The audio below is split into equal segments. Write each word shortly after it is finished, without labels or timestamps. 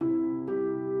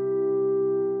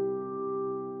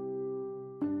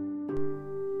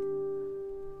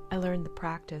I learned the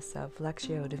practice of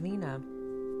Lectio Divina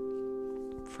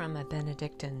from a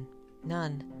Benedictine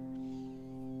nun.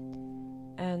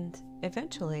 And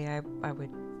eventually I would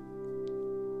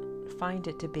find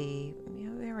it to be,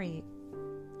 very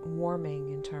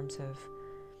warming in terms of,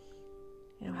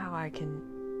 how I can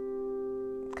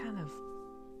kind of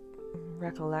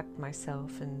recollect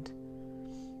myself and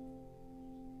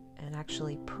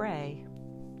actually pray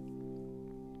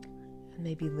and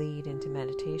maybe lead into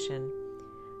meditation.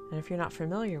 And if you're not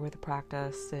familiar with the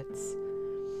practice,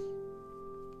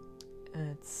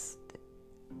 it's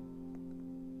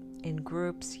in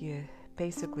groups. You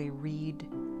basically read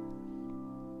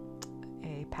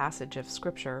a passage of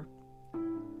scripture,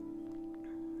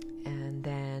 and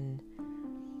then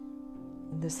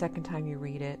the second time you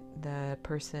read it, the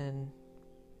person,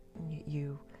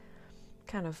 you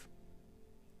kind of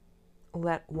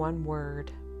let one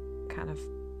word kind of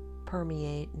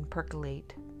permeate and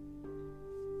percolate.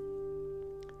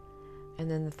 And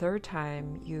then the third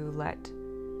time you let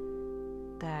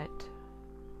that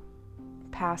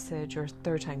passage, or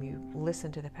third time you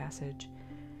listen to the passage,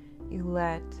 you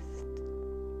let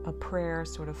a prayer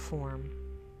sort of form,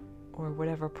 or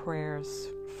whatever prayers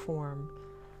form.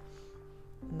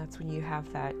 And that's when you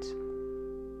have that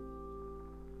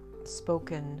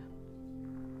spoken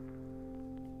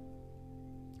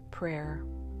prayer.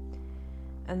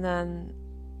 And then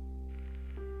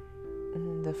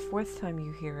the fourth time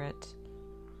you hear it,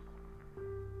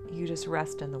 you just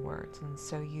rest in the words. And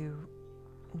so you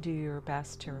do your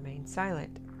best to remain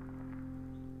silent.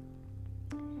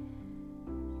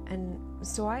 And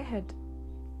so I had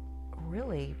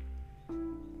really,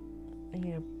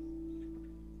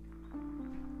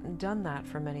 done that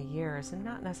for many years, and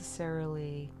not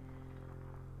necessarily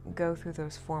go through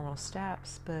those formal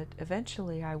steps, but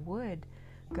eventually I would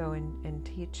go and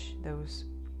teach those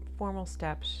formal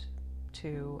steps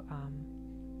to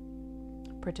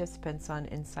participants on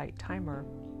Insight Timer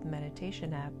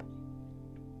meditation app.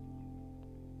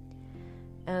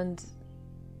 And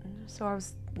so I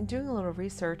was doing a little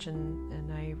research,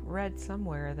 and I read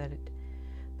somewhere that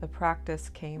the practice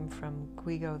came from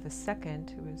Guido II,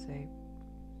 who was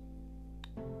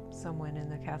someone in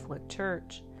the Catholic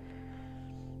Church.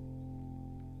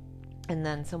 And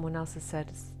then someone else has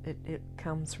said it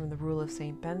comes from the rule of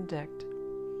Saint Benedict.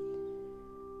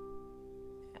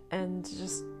 And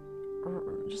just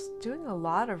doing a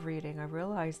lot of reading, I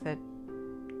realized that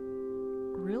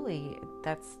really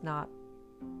that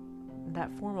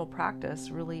formal practice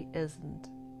really isn't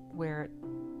where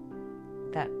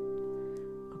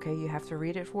you have to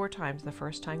read it 4 times. The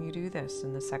first time you do this,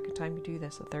 and the second time you do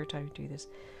this, the third time you do this.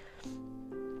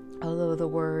 Although the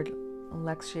word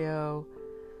lectio,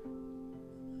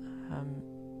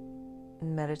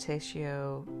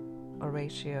 meditatio,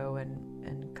 oratio,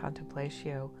 and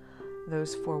contemplatio,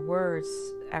 those 4 words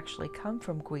actually come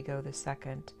from Guido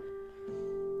II.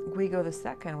 Guido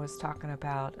II was talking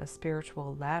about a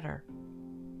spiritual ladder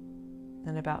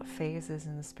and about phases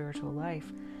in the spiritual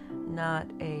life, not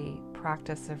a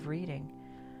practice of reading.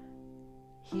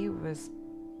 He was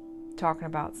talking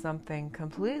about something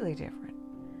completely different.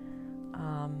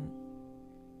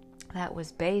 That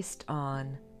was based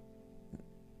on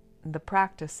the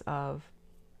practice of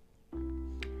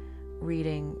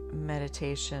reading,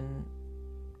 meditation,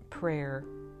 prayer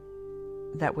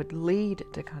that would lead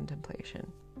to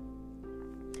contemplation.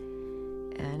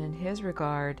 And in his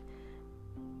regard,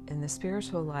 in the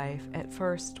spiritual life, at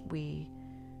first we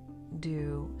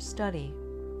do study.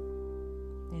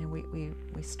 We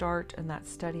start in that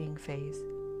studying phase.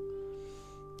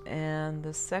 And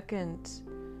the second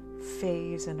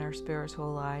phase in our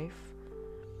spiritual life,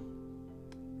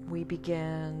 we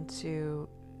begin to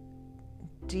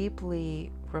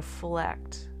deeply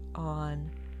reflect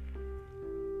on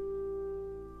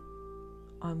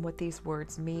what these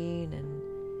words mean and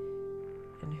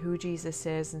who Jesus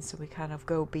is, and so we kind of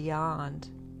go beyond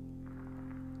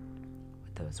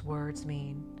what those words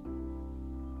mean.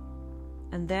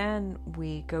 And then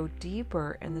we go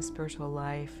deeper in the spiritual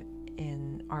life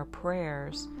in our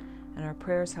prayers, and our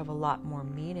prayers have a lot more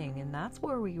meaning, and that's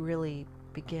where we really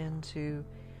begin to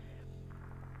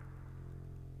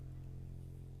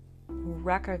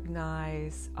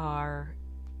recognize our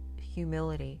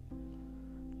humility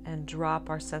and drop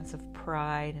our sense of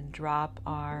pride and drop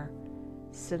our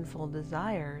sinful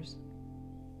desires.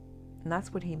 And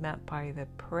that's what he meant by the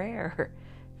prayer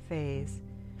phase.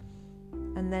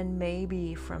 And then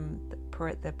maybe from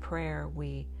the prayer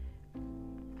we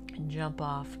jump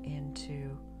off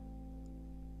into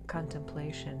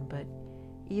contemplation. But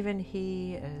even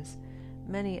he, as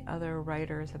many other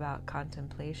writers about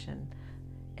contemplation,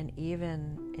 And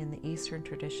even in the Eastern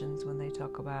traditions, when they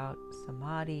talk about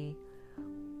samadhi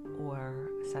or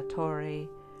satori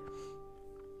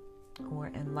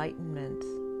or enlightenment,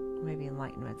 maybe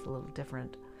enlightenment's a little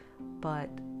different, but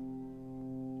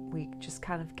we just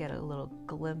kind of get a little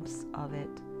glimpse of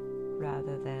it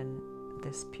rather than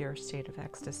this pure state of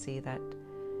ecstasy that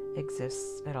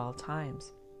exists at all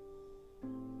times.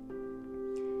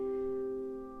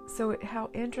 So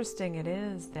how interesting it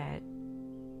is that,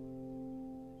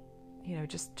 you know,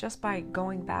 just by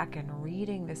going back and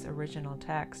reading this original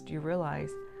text, you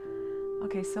realize,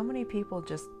 okay, so many people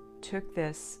just took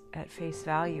this at face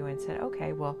value and said,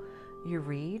 okay, well, you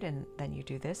read and then you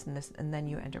do this and then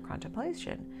you enter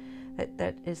contemplation.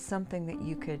 That is something that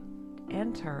you could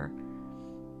enter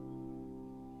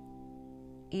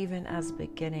even as a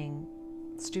beginning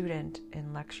student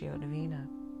in Lectio Divina.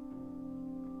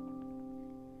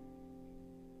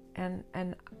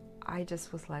 And I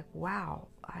just was like, wow,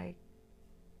 I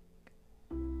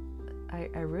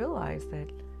realized that,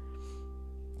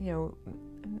 you know,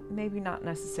 maybe not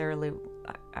necessarily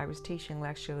I was teaching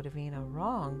Lectio Divina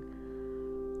wrong,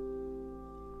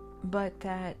 but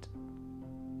that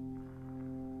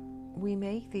we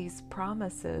make these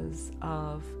promises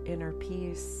of inner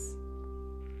peace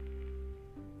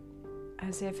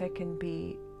as if it can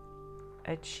be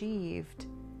achieved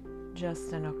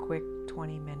just in a quick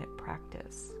 20-minute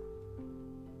practice.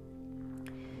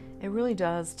 It really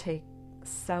does take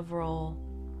several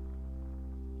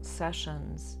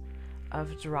sessions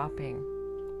of dropping.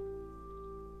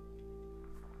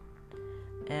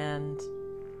 And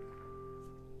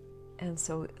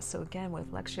so again,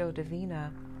 with Lectio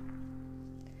Divina,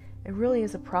 it really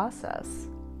is a process.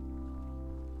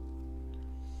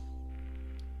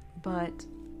 But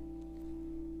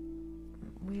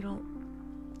we don't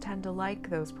tend to like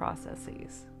those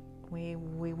processes. We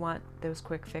want those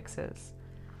quick fixes.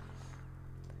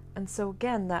 And so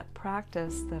again, that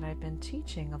practice that I've been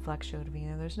teaching of Lectio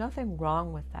Divina, there's nothing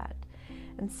wrong with that.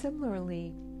 And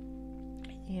similarly,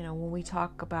 you know, when we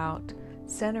talk about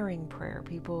centering prayer,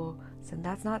 people say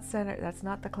that's not center, that's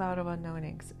not the cloud of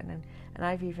unknowings, and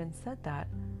I've even said that.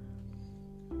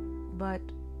 But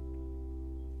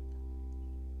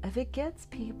if it gets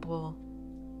people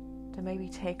to maybe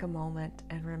take a moment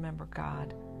and remember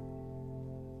God,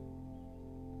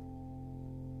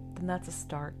 then that's a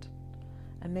start.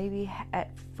 And maybe at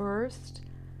first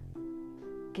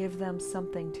give them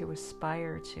something to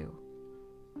aspire to.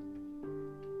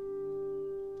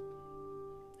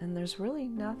 And there's really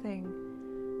nothing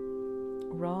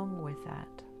wrong with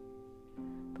that.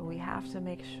 But we have to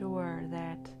make sure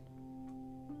that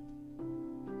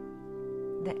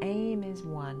the aim is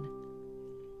one.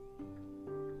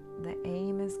 The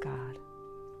aim is God.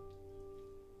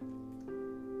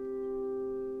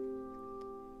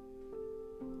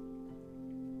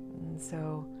 And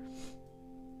so,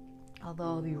 although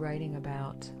I'll be writing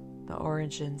about the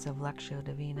origins of Lectio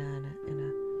Divina in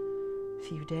a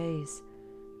few days,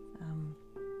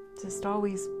 just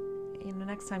always, you know,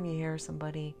 next time you hear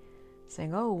somebody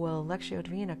saying, oh, well, Lectio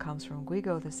Divina comes from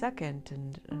Guigo II,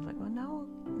 and I'm like, well, no,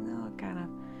 it kind of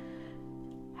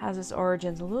has its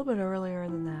origins a little bit earlier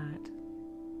than that,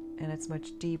 and it's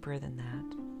much deeper than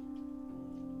that.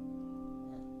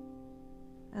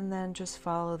 And then just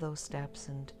follow those steps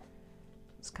and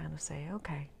just kind of say,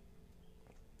 okay,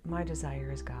 my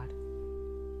desire is God.